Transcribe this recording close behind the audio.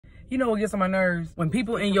You know what gets on my nerves? When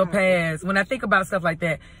people in your past, when I think about stuff like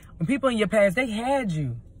that, when people in your past, they had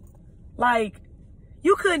you. Like,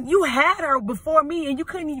 you had her before me and you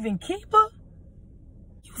couldn't even keep her?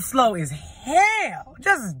 You slow as hell.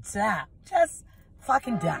 Just die. Just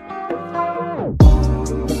fucking die.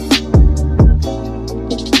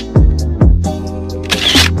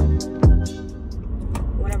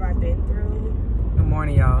 What have I been through? Good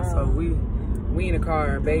morning, y'all. So we in the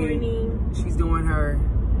car, baby. Morning. She's doing her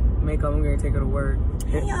makeup. I'm gonna take her to work.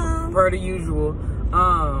 Hey, y'all. Per the usual.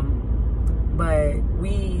 But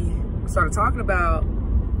we started talking about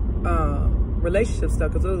relationship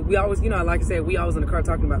stuff because we always, you know, like I said, we always in the car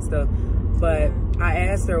talking about stuff. But I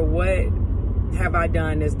asked her, what have I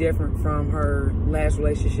done that's different from her last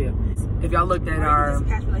relationship? If y'all looked at our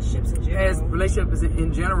past relationships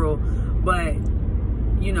in general, but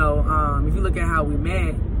you know, if you look at how we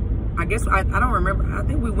met, I guess I don't remember. I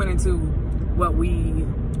think we went into what we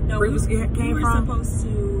previously came from. We were supposed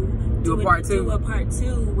to do a part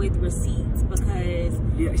two with receipts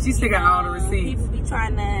because she still got all the receipts. People be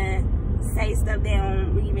trying to say stuff they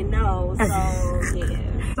don't even know. So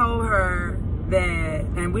yeah. Told her that,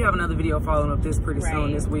 and we have another video following up this pretty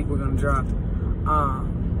soon. This week we're gonna drop.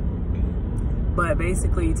 But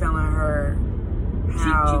basically telling her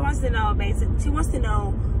how she wants to know. She wants to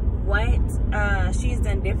know what she's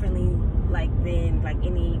done differently, than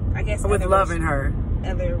any, I guess, with loving her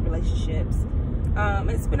other relationships.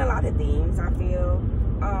 It's been a lot of things. I feel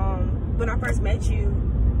when I first met you,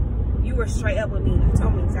 you were straight up with me. You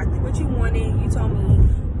told me exactly what you wanted. You told me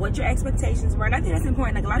what your expectations were, and I think that's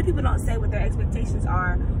important. Like, a lot of people don't say what their expectations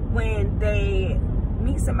are when they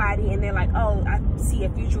meet somebody and they're like, oh, I see a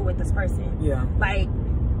future with this person. Yeah. Like,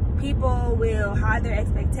 people will hide their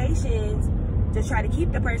expectations to try to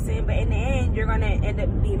keep the person, but in the end, you're gonna end up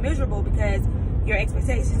being miserable because your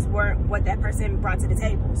expectations weren't what that person brought to the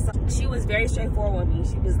table. So she was very straightforward with me.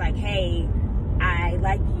 She was like, hey, I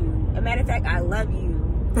like you. As a matter of fact, I love you.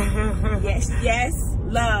 yes,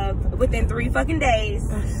 love, within 3 fucking days.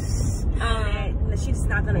 She's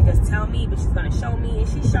not gonna just tell me, but she's gonna show me, and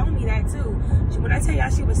she showed me that too. When I tell y'all,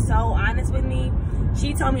 she was so honest with me.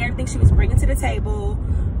 She told me everything she was bringing to the table.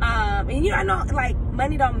 And you know, I know, like,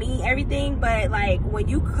 money don't mean everything, but like, when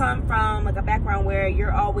you come from like a background where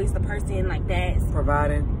you're always the person like that's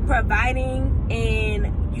providing,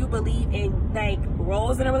 and you believe in like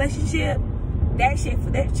roles in a relationship, that shit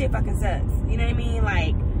fucking sucks. You know what I mean?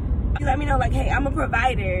 Like, you let me know, like, hey, I'm a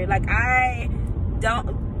provider. Like,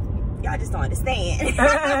 y'all just don't understand.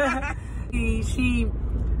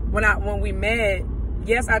 When we met,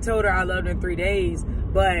 yes, I told her I loved her in 3 days,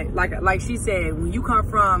 but like she said, when you come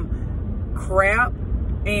from crap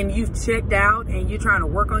and you've checked out and you're trying to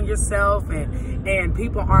work on yourself and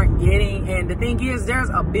people aren't getting, and the thing is, there's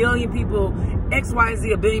a billion people,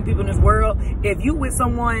 XYZ, a billion people in this world. If you with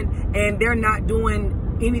someone and they're not doing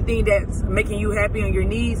anything that's making you happy on your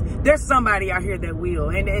needs, there's somebody out here that will.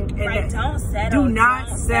 And don't settle. Do not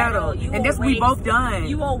settle. And that's what we both done.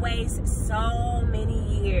 You will waste so many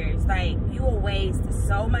years. Like, you will waste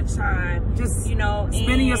so much time. Just, you know,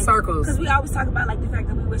 spinning your circles. Because we always talk about, like, the fact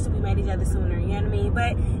that we wish that we met each other sooner. You know what I mean?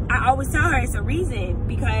 But I always tell her it's a reason,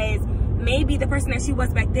 because maybe the person that she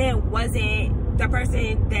was back then wasn't the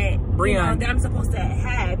person that Brionne, that I'm supposed to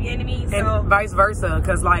have. You know what I mean? And so vice versa,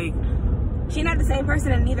 because like, she's not the same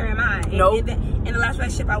person, and neither am I. Nope. In the last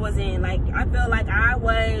relationship I was in, like, I feel like I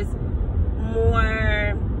was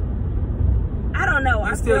more, I don't know.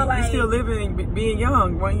 I feel like you still living, being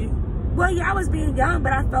young, weren't you? Well, yeah, I was being young,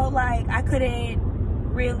 but I felt like I couldn't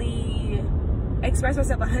really express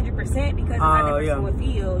myself 100% because of how that person would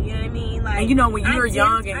feel. You know what I mean? Like, and you know, when you're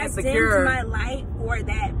young and insecure, I dimmed my light for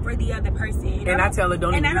the other person. And I tell her,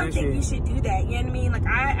 don't even do that shit. And I don't think you should do that. You know what I mean? Like,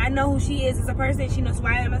 I know who she is as a person. She knows who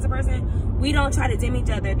I am as a person. We don't try to dim each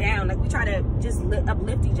other down. Like, we try to just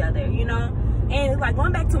uplift each other, you know? And, like,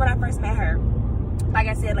 going back to when I first met her, like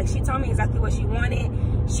I said, like, she told me exactly what she wanted.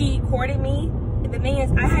 She courted me. The thing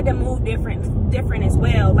is, I had to move different as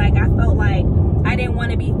well. Like, I felt like I didn't want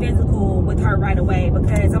to be physical with her right away,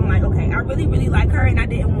 because I'm like, okay, I really, really like her, and I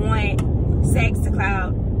didn't want sex to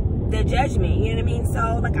cloud the judgment. You know what I mean?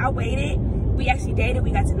 So, like, I waited. We actually dated. We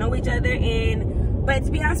got to know each other, but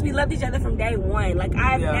to be honest, we loved each other from day one. Like,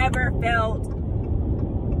 I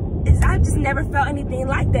just never felt anything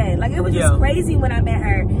like that. Like, it was just crazy when I met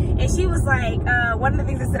her. And she was like, one of the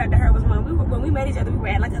things that stood out to her was when we met each other, we were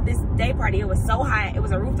at like this day party. It was so hot. It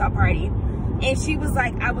was a rooftop party. And she was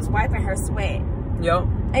like, I was wiping her sweat. Yep.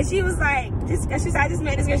 And she was like, I just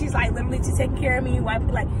met this girl. She's like, literally, she's taking care of me.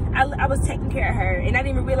 Like, I was taking care of her, and I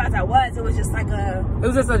didn't even realize I was. It was just like it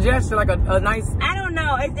was just a gesture, like a nice. I don't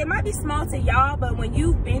know. It might be small to y'all, but when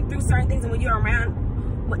you've been through certain things, and when you're around,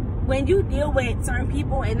 when you deal with certain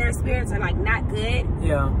people and their spirits are like not good,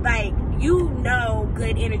 yeah, like you know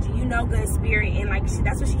good energy, you know good spirit, and like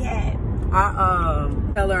that's what she had. I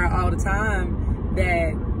tell her all the time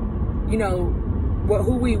that, you know,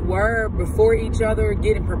 who we were before each other,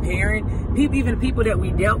 preparing people, even people that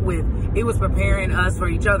we dealt with, it was preparing us for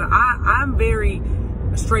each other. I'm very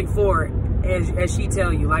straightforward, as she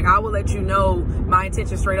tell you. Like, I will let you know my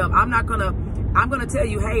intention straight up. I'm gonna tell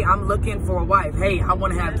you, hey, I'm looking for a wife. Hey, I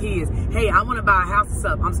want to have kids. Hey, I want to buy a house and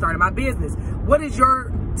stuff. I'm starting my business. What is your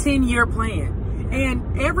 10-year plan?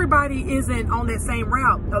 And everybody isn't on that same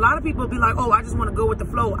route. A lot of people be like, oh, I just want to go with the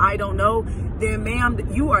flow. I don't know. Then, ma'am,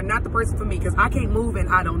 you are not the person for me, because I can't move and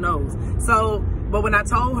I don't know. So, but when I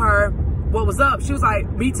told her what was up, she was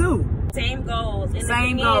like, me too. Same goals. And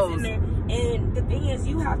same goals. And the thing is,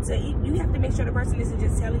 you have to make sure the person isn't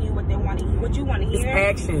just telling you what they want to hear, what you want to hear.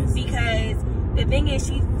 It's actions. Because the thing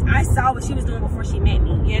is, I saw what she was doing before she met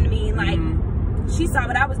me. You know what I mean? Like, she saw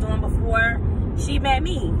what I was doing before she met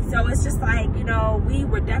me. So it's just like, you know, we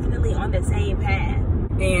were definitely on the same path.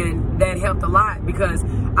 And that helped a lot, because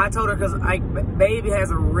I told her, because like, baby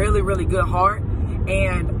has a really, really good heart,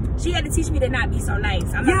 and she had to teach me to not be so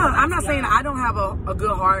nice. I'm not saying I don't have a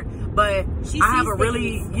good heart, but I have a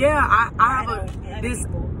really, I have this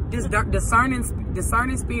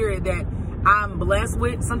discerning spirit that I'm blessed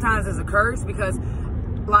with. Sometimes it's a curse, because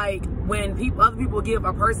like when other people give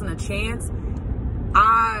a person a chance,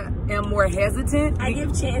 I am more hesitant. I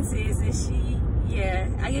give chances,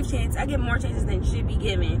 and I give more chances than should be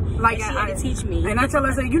given. Like, she had to teach me. And I tell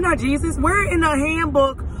her, I say, you're not Jesus. Where in the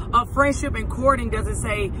handbook of friendship and courting does it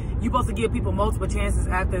say you're supposed to give people multiple chances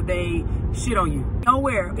after they shit on you?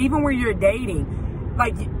 Nowhere. Even when you're dating,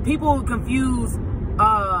 like, people confuse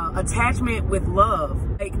attachment with love.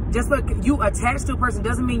 Like, just like you attach to a person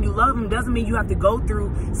doesn't mean you love them, doesn't mean you have to go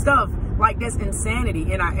through stuff. Like, that's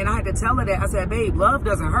insanity. And I had to tell her that. I said, babe, love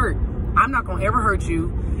doesn't hurt. I'm not gonna ever hurt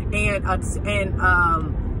you. And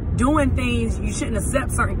doing things, you shouldn't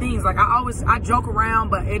accept certain things. Like, I joke around,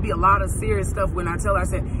 but it'd be a lot of serious stuff when I tell her. I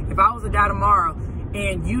said, if I was to die tomorrow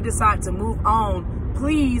and you decide to move on,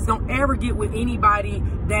 please don't ever get with anybody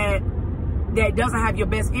that doesn't have your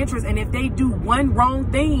best interest. And if they do one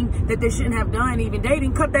wrong thing that they shouldn't have done, even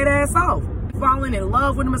dating, cut that ass off. Falling in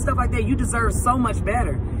love with them and stuff like that, you deserve so much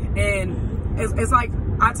better. And it's like,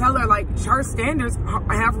 I tell her, like, her standards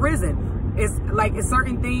have risen. It's like, it's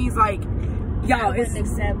certain things, like, y'all, it's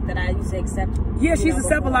accept that I used to accept. Yeah, she's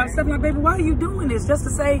accept a lot of stuff. Like, baby, why are you doing this? Just to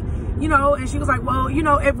say, you know. And she was like, well, you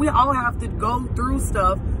know, if we all have to go through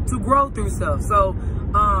stuff to grow through stuff. So,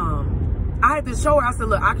 I had to show her. I said,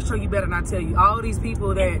 look, I can show you better than I tell you. All these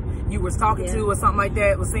people that you was talking to or something like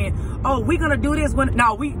that was saying, oh, we gonna do this when,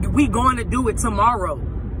 no, we going to do it tomorrow.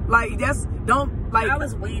 Like, I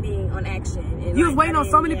was waiting on action. And you was waiting on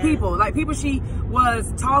so many people, like people she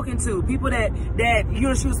was talking to, people that you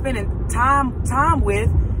know she was spending time with,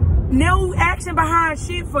 no action behind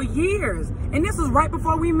shit for years. And this was right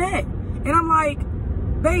before we met. And I'm like,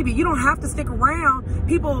 baby, you don't have to stick around.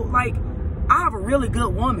 People, like, I have a really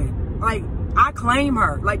good woman. Like, I claim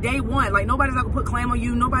her, like, day one. Like, nobody's not gonna put claim on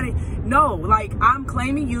you. Nobody, no. Like, I'm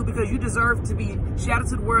claiming you because you deserve to be shouted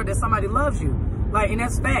to the world that somebody loves you. Like, and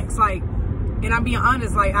that's facts. Like, and I'm being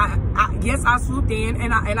honest. Like, yes, I swooped in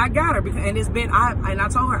and I got her, because, and it's been, and I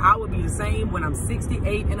told her I would be the same when I'm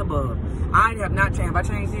 68 and above. I have not changed. Have I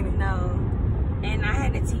changed anything? No. And I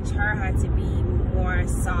had to teach her how to be more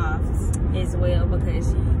soft as well,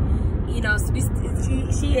 because she, you know,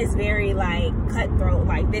 she is very, like, cutthroat,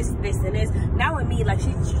 like this and this. Not with me, like,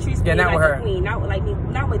 she treats me like a queen.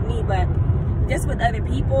 Not with me, but just with other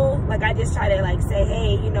people. Like, I just try to, like, say,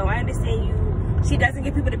 hey, you know, I understand you. She doesn't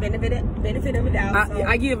give people the benefit of the doubt.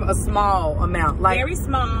 I give a small amount, like very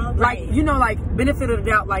small, like, you know, like benefit of the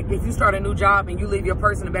doubt. Like, if you start a new job and you leave your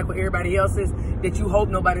purse in the back with everybody else's, that you hope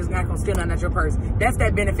nobody's not gonna steal nothing at your purse. That's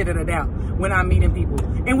that benefit of the doubt when I'm meeting people,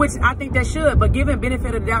 in which I think that should. But giving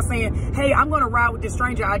benefit of the doubt, saying, hey, I'm gonna ride with this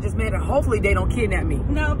stranger I just met, and hopefully they don't kidnap me.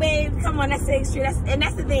 No, babe, come on, that's extra.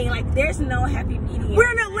 That's the thing. Like, there's no happy medium.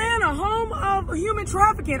 We're in Atlanta, home of human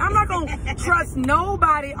trafficking. I'm not gonna trust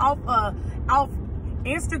nobody off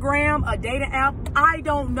Instagram, a dating app. I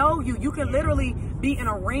don't know you. You can literally be in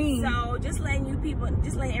a ring. So just letting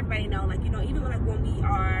everybody know, like, you know, even like when we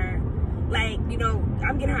are, like, you know,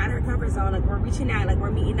 I'm getting her out of her comfort zone. Like, we're reaching out, like, we're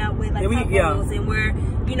meeting up with, like, couples, and we're,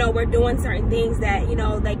 you know, we're doing certain things that, you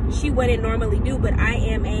know, like, she wouldn't normally do. But I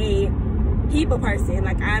am a people person.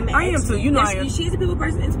 Like, I am too. You know, I am. She's a people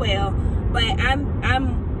person as well, but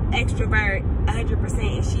I'm extrovert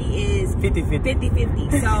 100%, and she is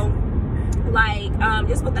 50-50. So. Like,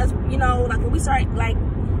 just with us, you know, like, when we start, like,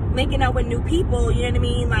 linking up with new people, you know what I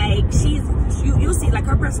mean? Like you'll see like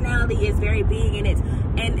her personality is very big, and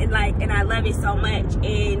I love it so much.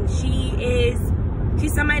 And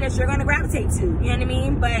she's somebody that you're gonna gravitate to, you know what I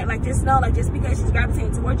mean? But like just know, like just because she's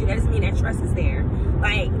gravitating towards you, that doesn't mean that trust is there.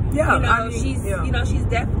 Like yeah, you know, I mean, she's yeah. you know, she's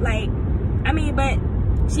like I mean, but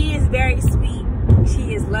she is very sweet.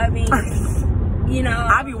 She is loving. You know,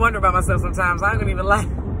 I be wondering about myself sometimes. I don't even lie.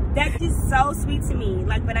 That's just so sweet to me.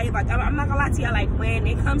 Like, but I'm not gonna lie to you. Like, when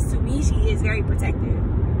it comes to me, she is very protective.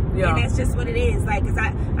 Yeah. And that's just what it is. Like, cause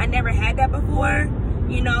I never had that before,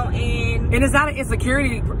 you know, and it's not an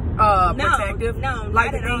insecurity protective. No,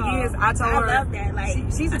 like not the thing all. is, I told her. I love that. Like,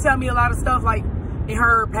 she used to tell me a lot of stuff. Like in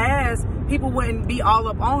her past, people wouldn't be all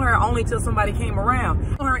up on her only till somebody came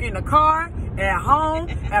around. On her in the car, at home,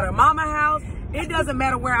 at her mama house. It doesn't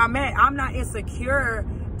matter where I'm at. I'm not insecure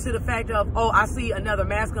to the fact of, oh, I see another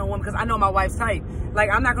masculine woman because I know my wife's type. Like,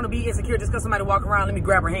 I'm not going to be insecure just because somebody walk around, let me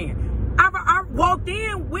grab her hand. I walked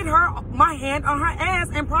in with her, my hand on her ass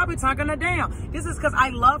and probably tucking her down. This is because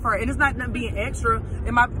I love her. And it's not being extra.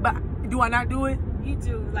 But do I not do it? You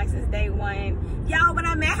do, like, since day one. Y'all, when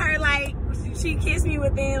I met her, like, she kissed me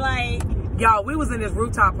within, like... Y'all, we was in this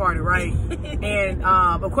rooftop party, right? And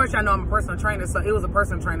of course, y'all know I'm a personal trainer, so it was a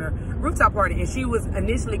personal trainer rooftop party, and she was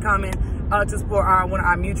initially coming to support one of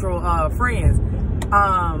our mutual friends.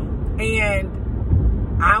 And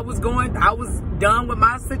I was done with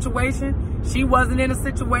my situation. She wasn't in a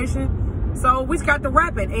situation, so we got to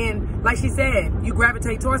rapping. And like she said, you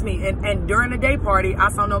gravitate towards me. And during the day party, I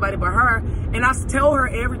saw nobody but her, and I told her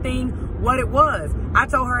everything. What it was. I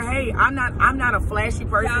told her, hey, I'm not a flashy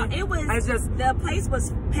person. It was. It's just the place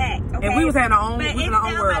was packed. Okay? And we was having our own. But we it felt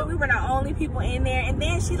felt like we were the only people in there. And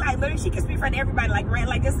then she like literally she kissed me in front of everybody, like ran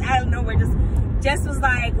like just out of nowhere, just was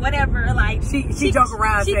like whatever. Like she joke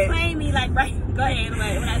around. She claimed me like right. Go ahead. What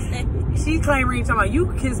I said. She claimed me talking about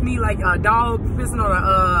you kissed me like a dog pissing on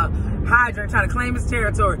a hydrant trying to claim his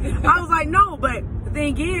territory. I was like no, but the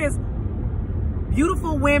thing is.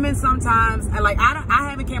 Beautiful women sometimes, like I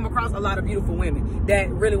haven't came across a lot of beautiful women that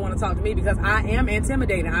really want to talk to me because I am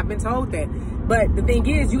intimidated. I've been told that. But the thing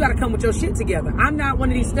is, you got to come with your shit together. I'm not one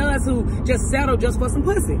of these studs who just settle just for some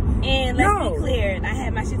pussy. And let's be clear, I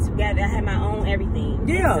had my shit together. I had my own everything.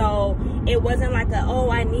 Yeah. So it wasn't like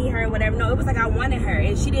I need her or whatever. No, it was like I wanted her,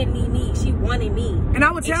 and she didn't need me. She wanted me. And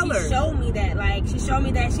I would tell her. She showed me that. Like she showed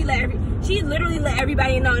me that she literally let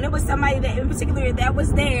everybody know, and it was somebody that in particular that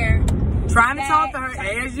was there. Trying to talk to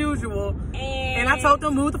her as usual, and I told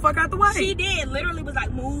them move the fuck out the way. She did. Literally was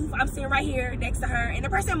like, move. I'm sitting right here next to her, and the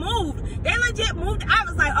person moved. They legit moved. I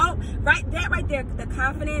was like, oh, right there, the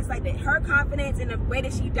confidence, like her confidence and the way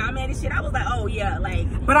that she dominated shit. I was like, oh yeah, like.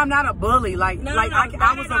 But I'm not a bully. Like, no,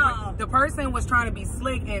 I was the person was trying to be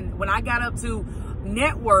slick, and when I got up to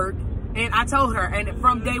network. And I told her, and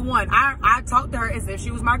from day one, I talked to her as if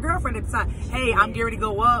she was my girlfriend at the time. Hey, I'm getting ready to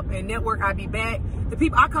go up and network. I'll be back. The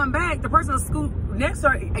people, I come back, the person will scoot next to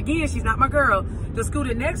her. Again, she's not my girl. The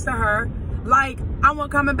scooter next to her, like, I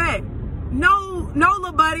wasn't coming back. No,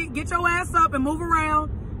 little buddy, get your ass up and move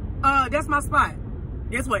around. That's my spot.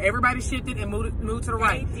 Guess what? Everybody shifted and moved to the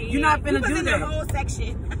right. You're not finna do that. The whole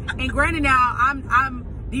section. And granted, now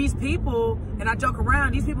I'm these people, and I joke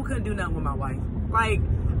around. These people couldn't do nothing with my wife. Like.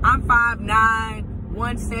 I'm 5'9",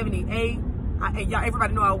 178. And y'all,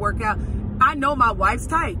 everybody know I work out. I know my wife's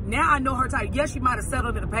type. Now I know her type. Yes, she might have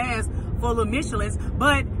settled in the past for little Michelins,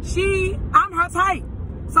 but I'm her type.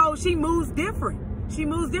 So she moves different.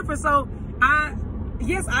 So I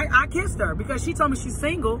kissed her because she told me she's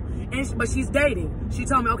single, but she's dating. She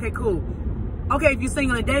told me, okay, cool. Okay, if you're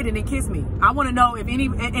single and dating, then kiss me. I want to know if any,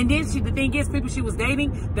 and then the thing is, people she was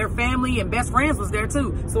dating, their family and best friends was there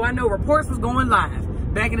too. So I know reports was going live.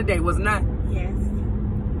 Back in the day, was not? Yes.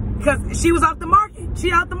 Because she was off the market.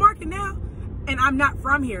 She out the market now. And I'm not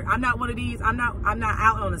from here. I'm not one of these. I'm not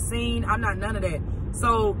out on the scene. I'm not none of that.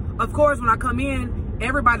 So, of course, when I come in,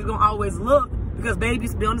 everybody's going to always look because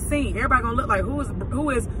baby's be on the scene. Everybody going to look like, who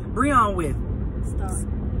is Brionne with? Stop.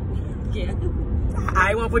 Yeah. I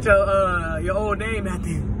ain't want to put your old name out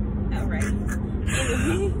there. All right.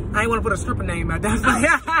 I ain't want to put a stripper name out there.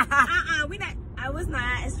 We not. I was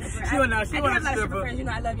not a stripper. She wasn't a stripper. Friends. You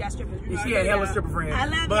know, I love y'all strippers. You know, she had hella stripper friends. I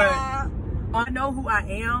love y'all. I know who I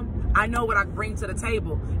am. I know what I bring to the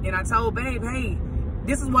table. And I told babe, hey,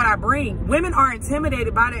 this is what I bring. Women are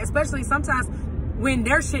intimidated by that, especially sometimes when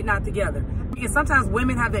their shit not together. And sometimes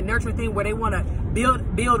women have that nurturing thing where they want to build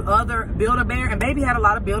a bear. And baby had a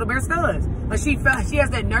lot of Build-A-Bear studs. But she has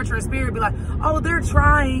that nurturing spirit, be like, oh, they're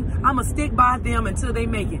trying. I'm going to stick by them until they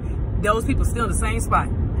make it. Those people still in the same spot.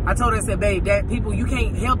 I told her, I said, babe, that people, you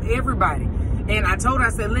can't help everybody. And I told her, I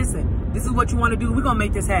said, listen, This is what you want to do. We're going to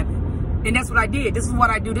make this happen. And that's what I did. This is what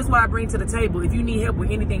I do. This is what I bring to the table. If you need help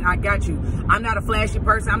with anything, I got you. I'm not a flashy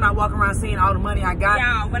person. I'm not walking around saying all the money I got.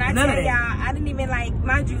 Y'all, when I tell y'all, I didn't even like,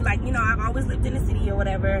 mind you, like, you know, I've always lived in the city or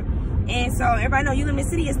whatever. And so everybody know you live in the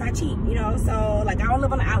city, it's not cheap, you know. So like I don't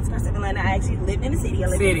live on the outskirts of Atlanta. I actually lived in the city.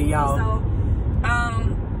 Y'all. So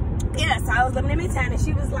yeah, so I was living in Midtown, and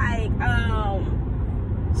she was like,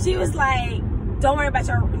 don't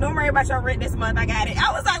worry about your rent this month. I got it.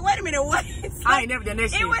 I was like, wait a minute, what? I ain't never done that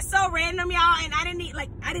shit. It was so random, y'all, and I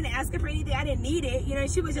didn't ask her for anything. I didn't need it, you know.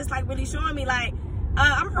 She was just like really showing me like,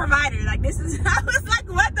 I'm a provider. Like this is. I was like,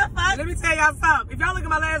 what the fuck? Let me tell y'all something. If y'all look at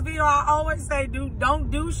my last video, I always say, don't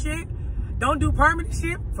do shit. Don't do permanent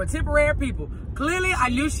shit for temporary people. Clearly, I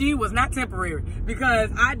knew she was not temporary because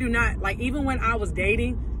I do not, like, even when I was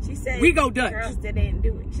dating, she said we go Dutch. Girls didn't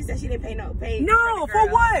do it. She said she didn't pay no pay. No, for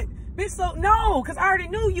what? Bitch, so, no, because I already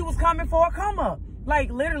knew you was coming for a come up. Like,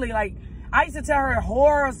 literally, like, I used to tell her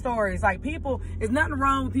horror stories. Like, people, there's nothing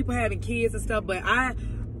wrong with people having kids and stuff, but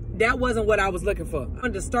that wasn't what I was looking for. I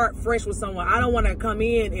wanted to start fresh with someone. I don't want to come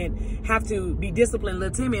in and have to be disciplined.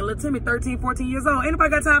 Little Timmy, 13, 14 years old. Ain't nobody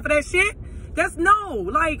got time for that shit. That's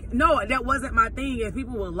no, that wasn't my thing. And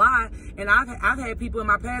people will lie. And I've had people in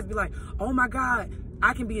my past be like, oh my God,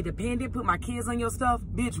 I can be a dependent, put my kids on your stuff.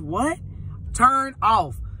 Bitch, what? Turn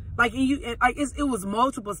off. Like, it was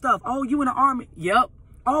multiple stuff. Oh, you in the army? Yep.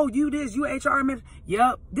 Oh, you this, you HR manager?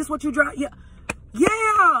 Yep. This what you drive? Yeah.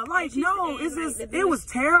 Yeah, like, no, it's just, it was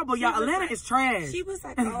terrible, y'all. Atlanta is trash. She was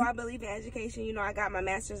like, oh, I believe in education. You know, I got my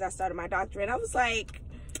master's, I started my doctorate. I was like,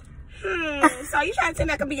 so you trying to tell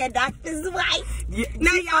me I can be a doctor's wife? Yeah,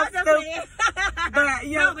 no, y'all just playing. But,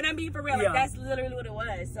 yeah. No, but I'm being for real. Like, that's literally what it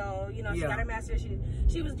was. So, you know, she got her master's.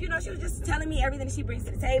 She was, you know, she was just telling me everything that she brings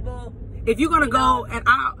to the table. If you're going to go, and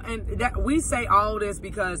that we say all this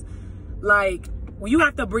because, like, you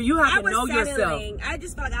have to know yourself. I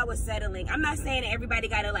just felt like I was settling. I'm not saying that everybody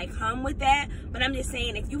got to, like, hum with that, but I'm just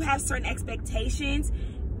saying if you have certain expectations,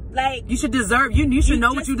 like, you should deserve, you should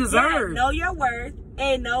know what you deserve. Yeah, know your worth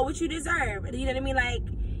and know what you deserve. You know what I mean? Like,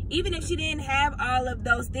 even if she didn't have all of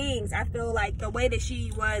those things, I feel like the way that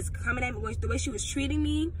she was coming at me, the way she was treating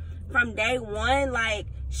me from day one, like,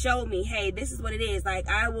 showed me, hey, this is what it is. Like,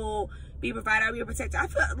 I will be a provider, I'll be a protector. I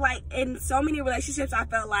felt like in so many relationships, I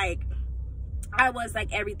felt like I was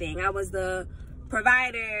like everything. I was the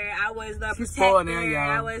provider, I was the protector,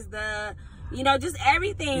 I was the, you know, just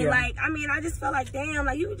everything. Yeah. Like, I mean, I just felt like, damn,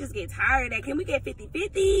 like, you would just get tired of that. Can we get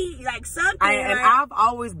 50-50? Like, something. And I've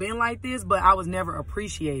always been like this, but I was never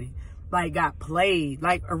appreciated. Like, got played.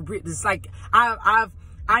 Like, it's like, I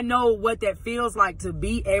know what that feels like to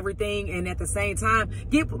be everything, and at the same time,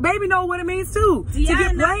 baby know what it means too. To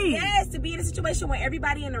get played. Yes, to be in a situation where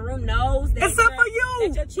everybody in the room knows that except for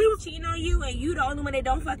you. That you're cheating on you, and you the only one that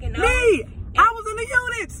don't fucking know. Me, I was in the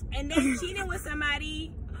units. And then cheating with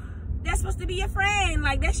somebody that's supposed to be your friend.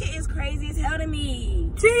 Like, that shit is crazy as hell to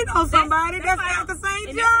me. Cheating on somebody that's at the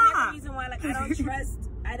same job. That's another reason why, like,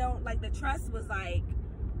 I don't like, the trust was like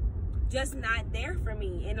just not there for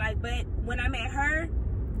me. And like, but when I met her,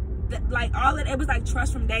 like, it was like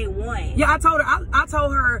trust from day one. Yeah, I told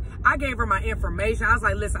her, I gave her my information. I was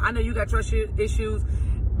like, listen, I know you got trust issues.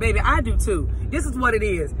 Baby, I do too. This is what it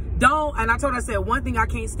is. And I told her, I said, one thing, I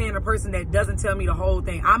can't stand a person that doesn't tell me the whole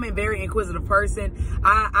thing. I'm a very inquisitive person.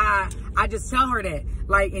 I just tell her that.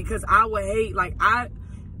 Like, because I would hate, like,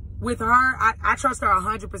 with her, I trust her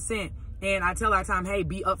 100%. And I tell her all the time, hey,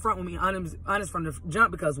 be upfront with me, honest from the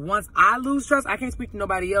jump, because once I lose trust, I can't speak to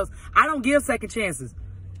nobody else. I don't give second chances.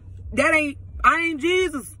 I ain't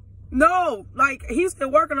Jesus. No, like, he's still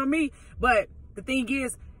working on me. But the thing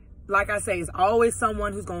is, like I say, it's always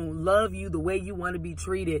someone who's going to love you the way you want to be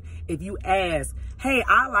treated. If you ask, hey,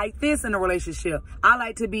 I like this in a relationship. I don't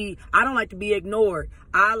like to be ignored.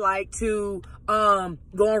 I like to go on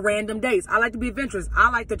random dates. I like to be adventurous. I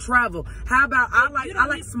like to travel. How about I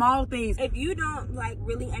like small things. If you don't, like,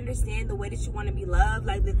 really understand the way that you want to be loved,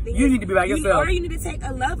 like, the thing you need to be by yourself. Or you need to take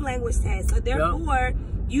a love language test. So therefore,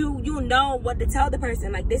 you know what to tell the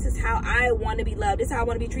person. Like, this is how I want to be loved. This is how I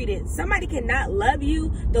want to be treated. Somebody cannot love you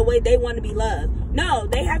the way they want to be loved. No,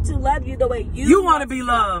 they have to love you the way you want to be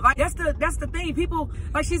loved. Like, that's the thing. People,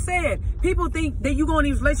 like she said, people think that you go in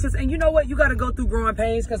these relationships, and you know what? You got to go through growing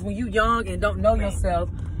pains, because when you young and don't know yourself,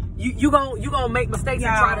 you gonna make mistakes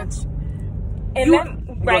and try to.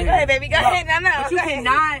 Go ahead, baby. Go ahead. No, but you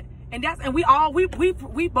cannot. And we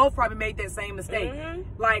both probably made that same mistake.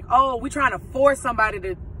 Like, oh, we trying to force somebody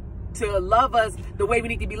to to love us the way we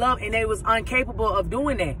need to be loved, and they was incapable of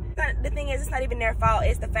doing that. The thing is, it's not even their fault.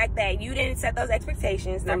 It's the fact that you didn't set those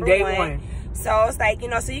expectations. From Number day one. So it's like, you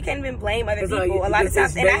know, so you can't even blame other people a lot of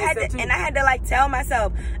times. And I had to like tell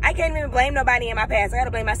myself, I can't even blame nobody in my past. I got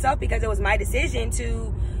to blame myself because it was my decision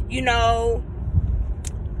to, you know,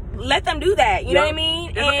 let them do that. You know what I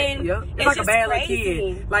mean? It's like a bad little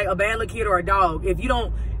kid, like a bad little kid or a dog. If you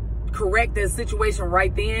don't correct the situation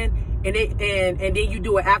right then, and then you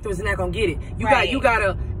do it afterwards, you're not gonna get it. You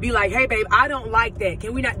gotta be like, hey babe, I don't like that.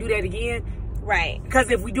 Can we not do that again? Right.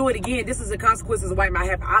 Because if we do it again, this is the consequences of what might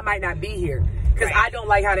happen. I might not be here because I don't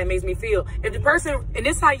like how that makes me feel. If the person, and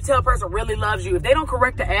this is how you tell a person really loves you, if they don't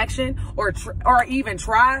correct the action or even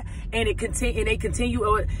try, and they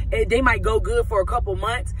continue, they might go good for a couple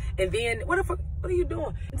months, and then what are you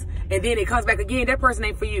doing? And then it comes back again. That person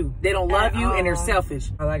ain't for you. They don't love you, and they're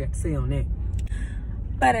selfish. All I got to say on that.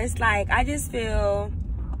 But it's like, I just feel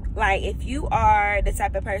like if you are the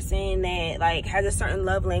type of person that like has a certain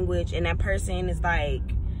love language, and that person is like,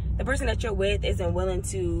 the person that you're with isn't willing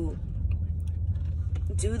to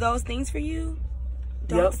do those things for you,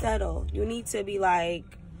 don't settle. You need to be like,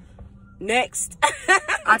 next.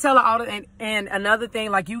 I tell her all the, and another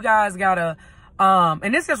thing, like, you guys gotta,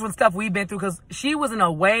 and this is from stuff we've been through, because she was in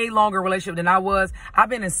a way longer relationship than I was. I've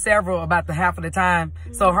been in several about the half of the time.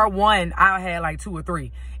 So her one, I had like 2 or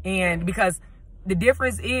 3. And because the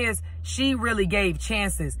difference is she really gave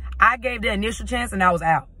chances. I gave the initial chance and I was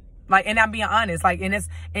out. Like, and I'm being honest, like, and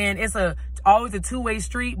it's always a two-way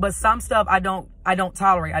street, but some stuff I don't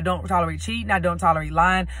tolerate. I don't tolerate cheating. I don't tolerate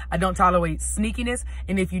lying. I don't tolerate sneakiness.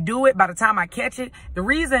 And if you do it, by the time I catch it, the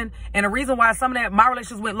reason why some of that, my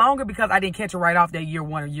relationships went longer, because I didn't catch it right off that year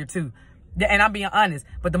 1 or year 2. And I'm being honest.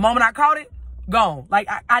 But the moment I caught it, gone. Like,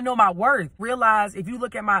 I know my worth. Realize, if you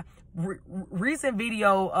look at my recent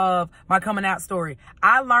video of my coming out story,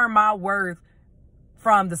 I learned my worth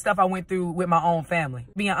from the stuff I went through with my own family.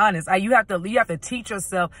 Being honest, you have to teach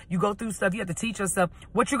yourself. You go through stuff, you have to teach yourself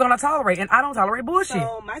what you're gonna tolerate, and I don't tolerate bullshit.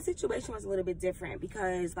 So my situation was a little bit different,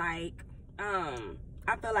 because like,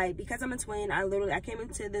 I feel like because I'm a twin, I came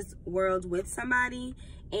into this world with somebody,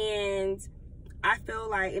 and I feel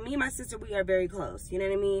like, and me and my sister, we are very close, you know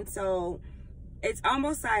what I mean? So it's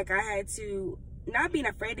almost like I had to, not being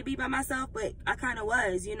afraid to be by myself, but I kind of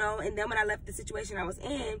was, you know? And then when I left the situation I was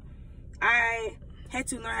in, I had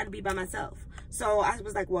to learn how to be by myself. So I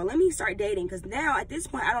was like, well, let me start dating, because now at this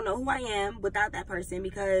point I don't know who I am without that person,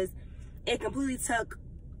 because it completely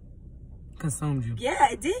consumed you.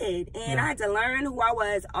 Yeah, it did. And I had to learn who I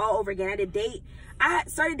was all over again. I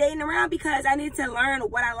started dating around because I needed to learn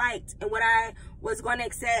what I liked and what I was going to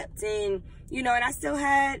accept, and you know, and I still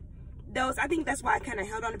had those. I think that's why I kind of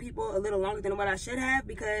held on to people a little longer than what I should have,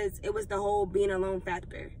 because it was the whole being alone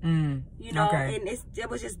factor. You know, and it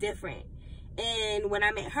was just different. And when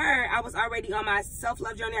I met her, I was already on my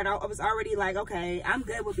self-love journey. I was already like, okay, I'm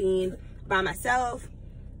good with being by myself.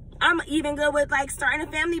 I'm even good with like starting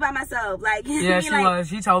a family by myself. Like, yeah, she was.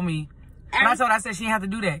 She told me. And I told her, I said she didn't have to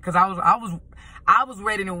do that, because I was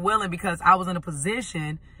ready and willing, because I was in a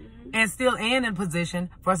position and still in a position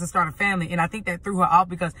for us to start a family. And I think that threw her off,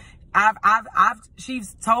 because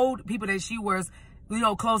she's told people that she was, you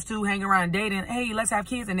know, close to, hanging around, dating, hey, let's have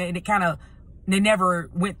kids, and they never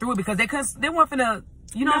went through it because they weren't finna,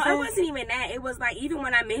 you know. No, it wasn't even that. It was like, even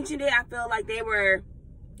when I mentioned it, I feel like they were,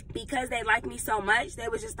 because they liked me so much, they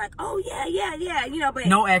was just like, oh yeah, you know, but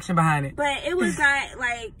no action behind it. But it was not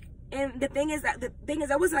like, and the thing is, I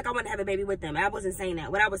wasn't like I wanted to have a baby with them. I wasn't saying that.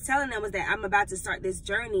 What I was telling them was that I'm about to start this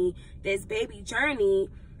journey, this baby journey,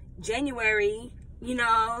 January, you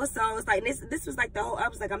know. So it's like, this was like the whole, I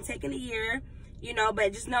was like, I'm taking a year, you know,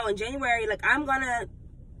 but just know in January, like, I'm gonna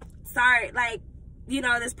start, like, you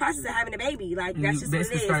know, this process of having a baby. Like, that's just what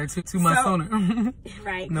it is. Started two months sooner.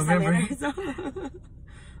 Right. November.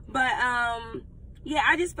 But yeah,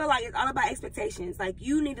 I just feel like it's all about expectations. Like,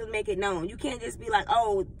 you need to make it known. You can't just be like,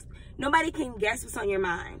 oh, nobody can guess what's on your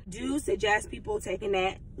mind. Do suggest people taking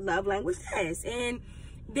that love language test. And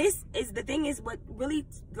this is the thing, is what really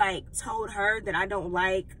like told her that I don't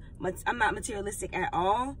like, I'm not materialistic at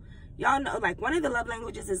all. Y'all know, like, one of the love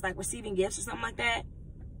languages is like receiving gifts or something like that.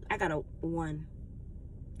 I got a 1.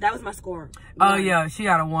 That was my score. 1. Oh yeah, she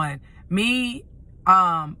got a 1. Me,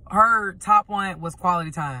 her top one was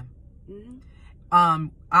quality time. You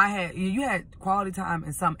had quality time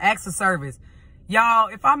and some acts of service. Y'all,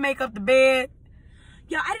 if I make up the bed,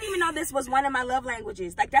 Yo, I didn't even know this was one of my love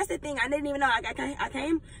languages. Like, that's the thing. I didn't even know. Like,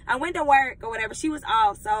 I went to work or whatever. She was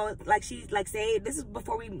off. So, like, she, like, said, this is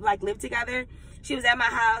before we, like, lived together. She was at my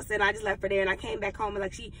house, and I just left her there, and I came back home, and,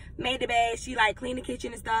 like, she made the bed. She, like, cleaned the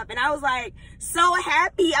kitchen and stuff. And I was, like, so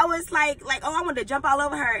happy. I was, like, oh, I wanted to jump all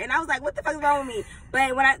over her. And I was, like, what the fuck is wrong with me?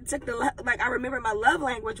 But when I took the, like, I remember my love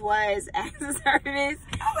language was acts of service.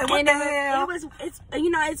 Like, what the hell? It's, you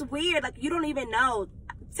know, it's weird. Like, you don't even know.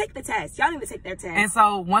 Take the test. Y'all need to take that test. And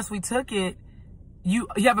so once we took it, you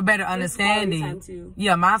have a better understanding. Quality time too.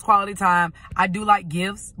 Yeah, mine's quality time. I do like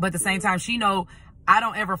gifts, but at the same time, she know I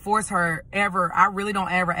don't ever force her ever. I really don't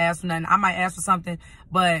ever ask for nothing. I might ask for something,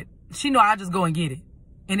 but she know I just go and get it.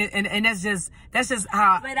 And that's just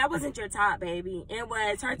how. But that wasn't your top, baby. It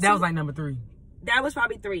was her. That was like number 3. That was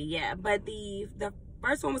probably 3, yeah. But the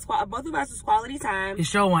first one was both of us was quality time. It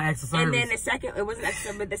showed one acts of service. And then the second, it wasn't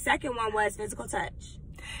extra, but the second one was physical touch.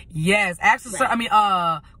 Yes, actually, right. I mean,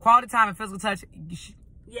 quality time and physical touch.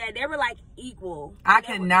 Yeah, they were like equal. I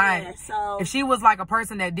cannot. Yeah, so if she was like a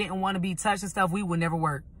person that didn't want to be touched and stuff, we would never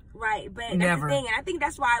work. Right, but never. That's the thing, and I think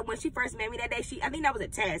that's why when she first met me that day, I think that was a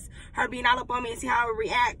test. Her being all up on me and see how I would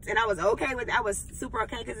react, and I was okay with it. I was super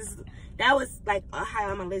okay because that was like high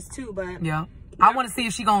on my list too. But yeah, I want to see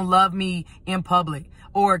if she gonna love me in public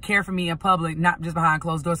or care for me in public, not just behind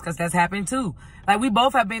closed doors, because that's happened too. Like, we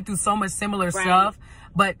both have been through so much similar stuff,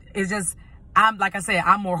 but it's just, like I said,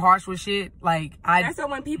 I'm more harsh with shit. Like, that's so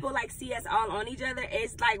when people like see us all on each other,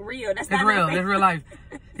 it's like real. That's not real. It's real life.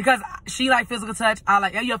 Because she like physical touch. I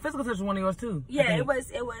like, yeah, physical touch was one of yours too. Yeah, it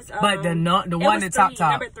was. But the one that top.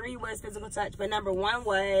 Number 3 was physical touch, but number 1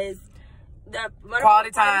 was the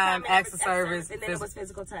quality time, acts of service, and then it was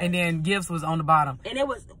physical touch, and then gifts was on the bottom, and it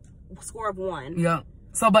was score of 1. Yeah.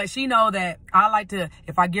 So, but she know that I like to,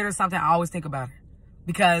 if I get her something, I always think about her.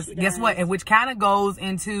 Because guess what? And which kind of goes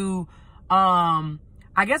into, I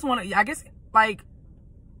guess like,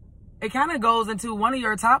 it kind of goes into one of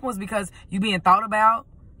your top ones because you being thought about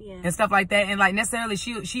and stuff like that. And like necessarily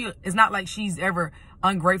she it's not like she's ever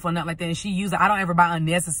ungrateful or nothing like that. And she uses, I don't ever buy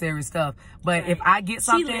unnecessary stuff. But if I get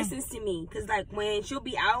something. She listens to me. Cause like when she'll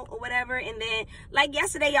be out or whatever. And then like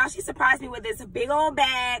yesterday, y'all, she surprised me with this big old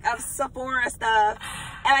bag of Sephora stuff.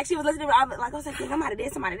 And like she was listening to me, like I was like, yeah, I'm out of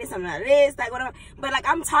this, I'm out of this, I'm out of this. Like whatever. But like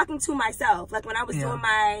I'm talking to myself. Like when I was doing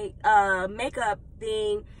my makeup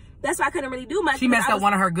thing. That's why I couldn't really do much. She messed up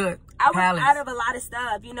one of her good palettes. I was out of a lot of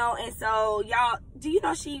stuff, you know. And so y'all, do you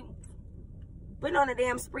know she went on a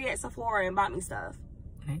damn spree at Sephora and bought me stuff?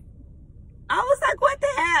 I was like, what the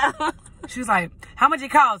hell? She was like, how much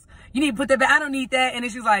it costs? You need to put that back. I don't need that. And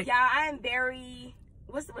then she's like, yeah, I am very,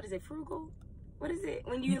 what is it, frugal? What is it?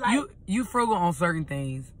 When you like. You frugal on certain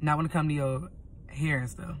things, not when it comes to your hair and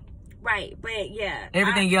stuff. Right, but yeah.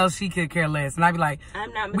 Everything else, she could care less. And I'd be like,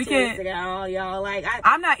 I'm not materialistic at all, y'all. Like,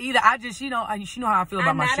 I'm not either. I just, you know how I feel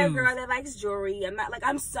about my shoes. I'm not a girl that likes jewelry. I'm not, like,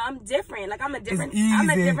 I'm different. Like, I'm a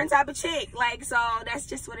different type of chick. Like, so that's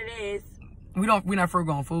just what it is. We're not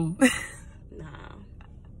frugal on food. No.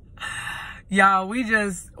 Y'all, we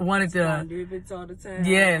just wanted to. It's all the time.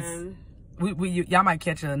 Yes. Y'all might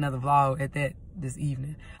catch another vlog at that this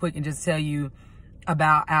evening. Quick and just tell you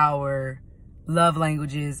about our love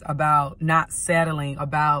languages, about not settling,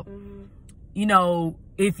 about, you know,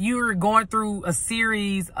 if you're going through a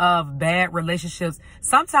series of bad relationships,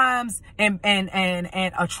 sometimes and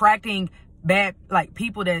attracting bad, like,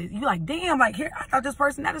 people that you like, damn, like, here, I thought this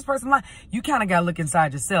person, not this person, like, you kind of got to look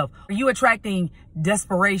inside yourself. Are you attracting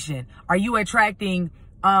desperation? Are you attracting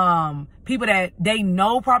people that they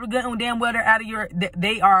know probably good and damn well they're out of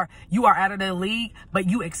you are out of their league, but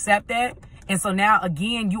you accept that? And so now,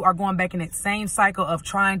 again, you are going back in that same cycle of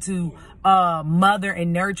trying to mother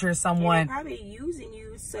and nurture someone. And they're probably using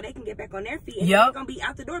you so they can get back on their feet. And they're going to be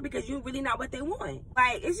out the door because you're really not what they want.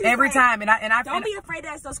 Like, it's just every time. And I don't be afraid to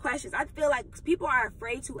ask those questions. I feel like people are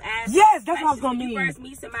afraid to ask. Yes, that's what I was going to mean. When you first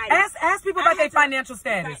meet somebody. Ask people about their financial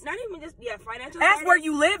status. Not even just, financial status. Ask where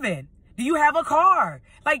you live in. Do you have a car?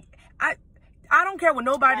 Like, I don't care what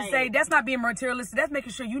nobody say. That's not being materialistic. That's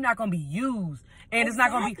making sure you're not going to be used. And it's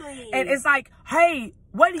not going to be, and it's like, hey,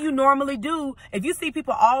 what do you normally do? If you see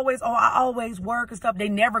people always, I always work and stuff, they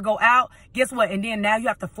never go out, guess what? And then now you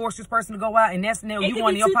have to force this person to go out, and that's now you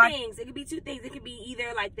want your pocket. It could be two things. It could be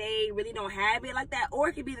either like they really don't have it like that, or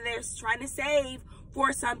it could be that they're trying to save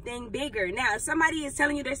for something bigger. Now, if somebody is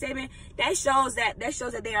telling you they're saving, that shows that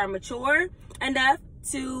they are mature enough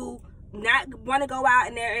to not want to go out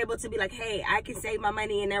and they're able to be like, hey, I can save my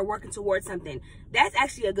money, and they're working towards something. That's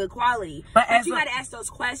actually a good quality. But you got to ask those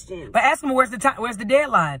questions. But ask them where's the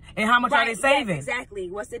deadline and how much are they saving? Yes, exactly.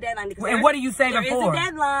 What's the deadline? And what are you saving for? There's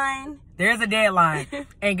a deadline. There's a deadline.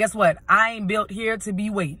 And guess what? I ain't built here to be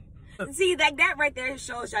waiting. See, like that right there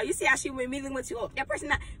shows y'all. You see how she immediately went to that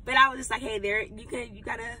person. But I was just like, hey, there, you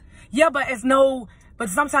gotta. Yeah, but but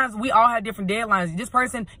sometimes we all have different deadlines. This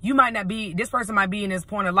person might be in this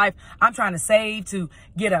point of life. I'm trying to save to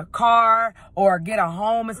get a car or get a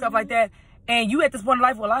home and stuff like that. And you at this point in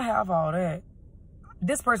life, well, I have all that.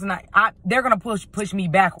 This person, they're gonna push me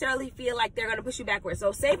backwards. Certainly feel like they're gonna push you backwards.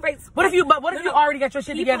 So say for what if you already got your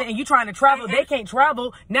shit together and you trying to travel? They can't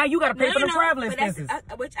travel. Now you gotta pay for the travel expenses.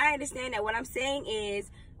 Which I understand that. What I'm saying is,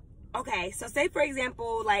 okay, so say for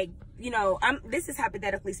example, like, you know, this is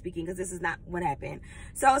hypothetically speaking because this is not what happened.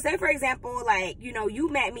 So say for example, like, you know, you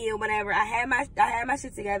met me or whatever, I had my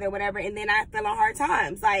shit together or whatever, and then I fell on hard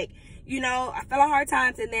times. Like, you know, I fell on hard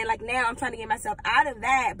times, and then like now I'm trying to get myself out of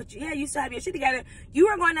that. But yeah, you still have your shit together. You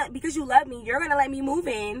are gonna, because you love me, you're gonna let me move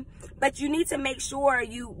in, but you need to make sure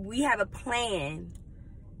we have a plan.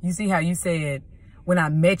 You see how you said, when I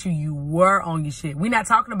met you, you were on your shit. We're not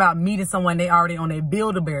talking about meeting someone they already on their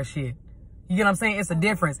Build-A-Bear shit. You get what I'm saying? It's a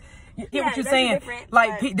difference. You get what you're saying?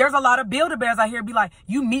 Like, there's a lot of Build-A-Bears out here be like,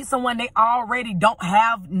 you meet someone, they already don't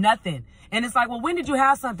have nothing. And it's like, well, when did you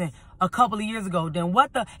have something? A couple of years ago. Then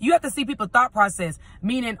you have to see people's thought process.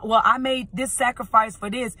 Meaning, well, I made this sacrifice for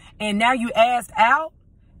this, and now you asked out?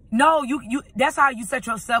 No, that's how you set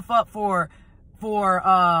yourself up for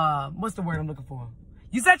what's the word I'm looking for?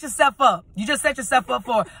 You set yourself up. You just set yourself up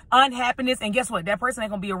for unhappiness. And guess what? That person ain't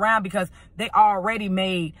going to be around because they already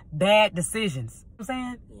made bad decisions. You know what I'm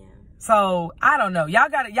saying? Yeah. So, I don't know. Y'all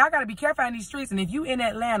gotta be careful in these streets. And if you in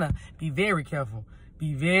Atlanta, be very careful.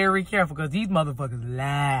 Be very careful because these motherfuckers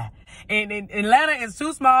lie. And Atlanta is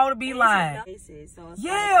too small to be lying. So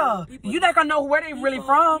yeah. You're not going to know where they really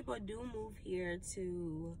from. People do move here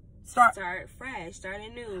to start fresh, start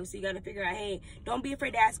anew. So you got to figure out, hey, don't be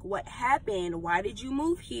afraid to ask what happened. Why did you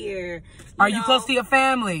move here? Are you close to your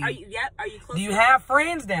family? Are you close? Do you have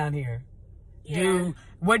friends down here? Yeah.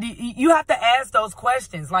 You have to ask those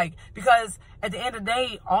questions, like, because at the end of the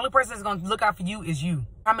day, only person that's going to look out for you is you.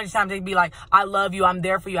 How many times they be like, I love you, I'm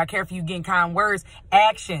there for you, I care for you, getting kind words,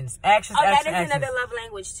 actions. That is another love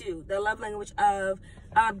language too. The love language of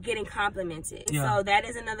getting complimented. Yeah. So that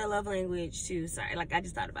is another love language too. Sorry, like I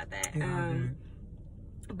just thought about that. Yeah,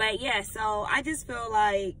 but yeah, so I just feel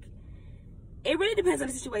like it really depends on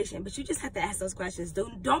the situation, but you just have to ask those questions.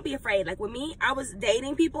 Don't be afraid. Like with me, I was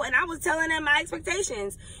dating people and I was telling them my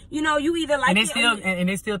expectations. You know, you either like and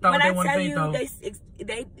they still thought they wanted to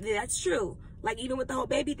say that's true. Like even with the whole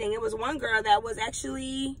baby thing, it was one girl that was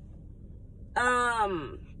actually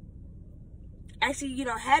you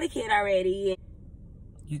know, had a kid already.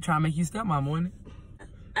 You trying to make you stepmom, wasn't it?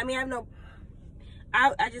 I mean,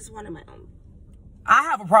 I just wanted my own. I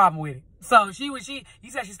have a problem with it. So you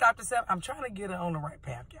said she stopped herself. I'm trying to get her on the right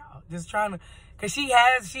path, y'all. Just trying to, cause you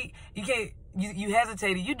hesitated.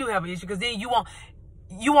 You do have an issue, cause then you won't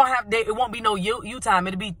have, it won't be no you time.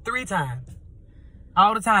 It'll be 3 times.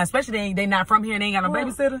 All the time. Especially they not from here and they ain't got no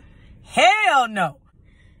babysitter. Hell no.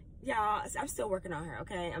 Y'all, I'm still working on her,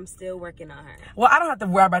 okay? I'm still working on her. Well, I don't have to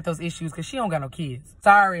worry about those issues because she don't got no kids.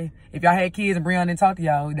 Sorry. If y'all had kids and Brionne didn't talk to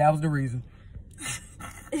y'all, that was the reason.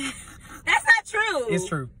 That's not true. It's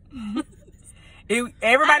true.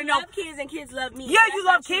 Everybody knows. I love kids and kids love me. Yeah, you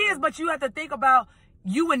love kids, but you have to think about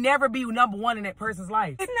you would never be number one in that person's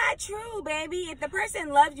life. It's not true, baby. If the person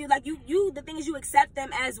loves you, like you, the thing is you accept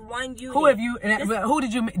them as one unit. Who have you, who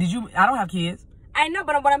did you, I don't have kids. I know,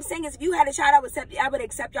 but what I'm saying is if you had a child, I would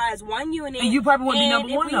accept y'all as one unit. And you probably wouldn't be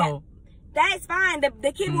number one, though. That's fine.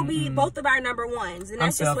 The kid will be both of our number ones, and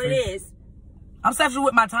that's just what it is. I'm selfish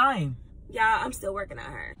with my time. Y'all, I'm still working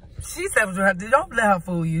on her. She's selfish with her. Don't let her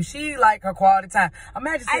fool you. She like her quality time.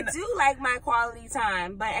 Imagine. I do like my quality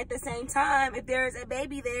time, but at the same time, if there's a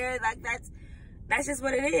baby there, like that's just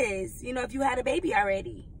what it is. You know, if you had a baby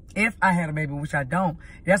already. If I had a baby, which I don't,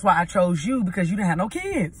 that's why I chose you, because you didn't have no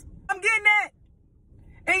kids. I'm getting that.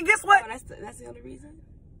 And guess what? Oh, that's the only reason?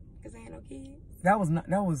 Because I had no kids? That was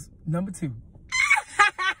number 2.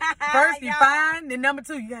 First, you fine, then number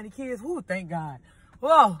 2, you got any kids? Whoo, thank God.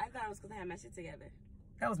 Whoa. I thought I was going to have my shit together.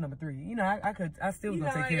 That was number 3. You know, I still was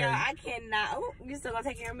going to take care of you. I cannot. Oh, you still going to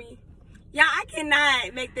take care of me? Yeah, I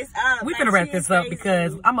cannot make this up. We finna wrap this up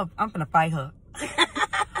because I'm finna fight her.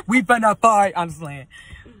 We finna fight. I'm just playing.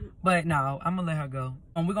 But no, I'm gonna let her go.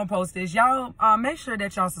 We're gonna post this. Y'all, make sure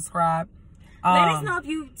that y'all subscribe. Let us know if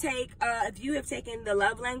you have taken the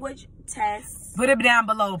love language test. Put it down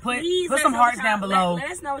below. Put some hearts down below.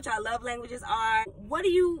 Let us know what y'all love languages are. What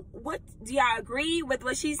do y'all agree with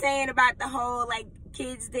what she's saying about the whole like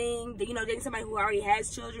kids thing? You know, dating somebody who already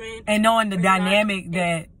has children and knowing the dynamic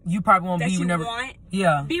that you probably won't be whenever.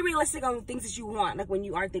 Yeah. Be realistic on things that you want, like when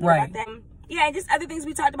you are thinking about them. Yeah, and just other things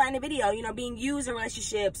we talked about in the video, you know, being used in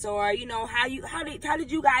relationships, or you know how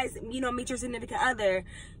did you guys, you know, meet your significant other,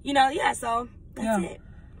 you know, so that's it.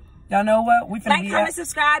 Y'all know what? We finna comment,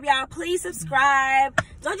 subscribe, y'all. Please subscribe.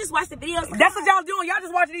 Don't just watch the videos. That's what y'all doing. Y'all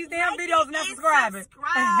just watching these damn videos and not subscribing.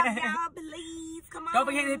 Subscribe, y'all, please. Come on. Don't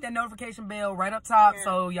forget to hit that notification bell right up top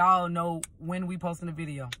so y'all know when we posting a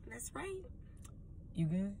video. That's right. You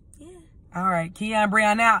good? Yeah. All right. Keon and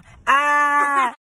Brionne out.